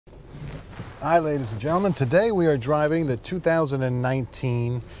Hi ladies and gentlemen, today we are driving the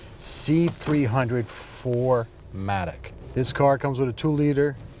 2019 C300 4MATIC. This car comes with a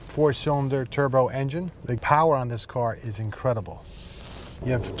 2-liter 4-cylinder turbo engine. The power on this car is incredible.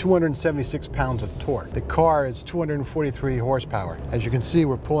 You have 276 pounds of torque. The car is 243 horsepower. As you can see,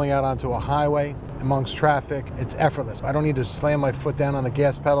 we're pulling out onto a highway amongst traffic. It's effortless. I don't need to slam my foot down on the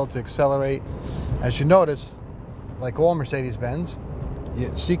gas pedal to accelerate. As you notice, like all Mercedes-Benz,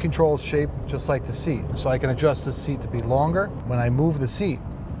 seat control is shaped just like the seat. So I can adjust the seat to be longer. When I move the seat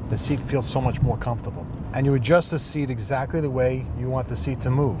feels so much more comfortable. And you adjust the seat exactly the way you want the seat to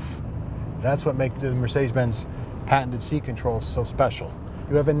move. That's what makes the Mercedes-Benz patented seat control so special.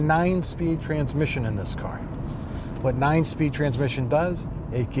 You have a 9-speed transmission in this car. What 9-speed transmission does,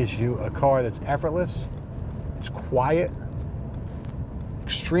 it gives you a car that's effortless, it's quiet,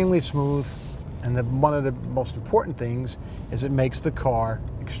 extremely smooth, and one of the most important things is it makes the car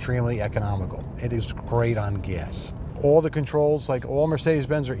extremely economical. It is great on gas. All the controls, like all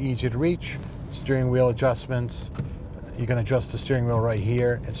Mercedes-Benz, are easy to reach. Steering wheel adjustments, you can adjust the steering wheel right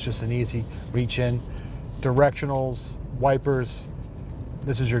here. It's just an easy reach in. Directionals, wipers.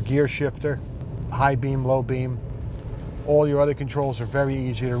 This is your gear shifter, high beam, low beam. All your other controls are very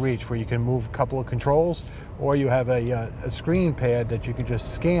easy to reach, where you can move a couple of controls, or you have a screen pad that you can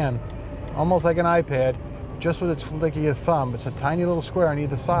just scan, almost like an iPad, just with a flick of your thumb. It's a tiny little square on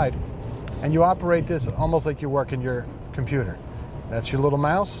either side, and you operate this almost like you're working your computer. That's your little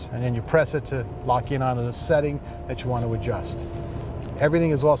mouse, and then you press it to lock in on the setting that you want to adjust.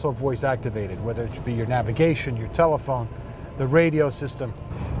 Everything is also voice activated, whether it be your navigation, your telephone, the radio system.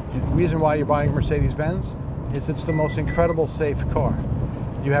 The reason why you're buying Mercedes-Benz is it's the most incredible safe car.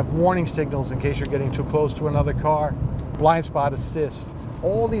 You have warning signals in case you're getting too close to another car, blind spot assist.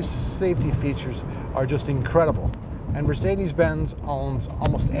 All these safety features are just incredible. And Mercedes-Benz owns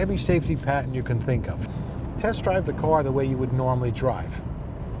almost every safety patent you can think of. Test drive the car the way you would normally drive.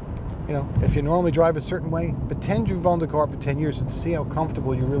 You know, if you normally drive a certain way, pretend you've owned the car for 10 years and see how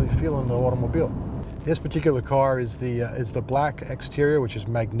comfortable you really feel in the automobile. This particular car is the black exterior, which is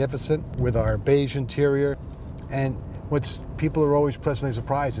magnificent, with our beige interior. And people are always pleasantly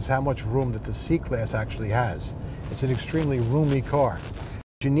surprised is how much room that the C-Class actually has. It's an extremely roomy car.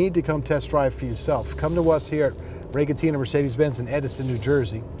 You need to come test drive for yourself. Come to us here at Regatina Mercedes-Benz in Edison, New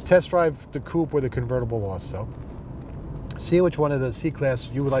Jersey. Test drive the coupe or the convertible also. See which one of the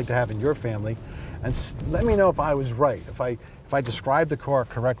C-Class you would like to have in your family, and let me know if I was right, if I described the car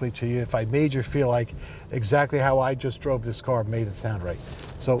correctly to you, if I made you feel like exactly how I just drove this car made it sound right.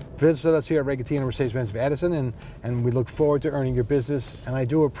 So visit us here at Regatina Mercedes-Benz of Edison, and we look forward to earning your business. And I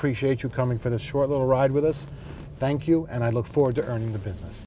do appreciate you coming for this short little ride with us. Thank you, and I look forward to earning the business.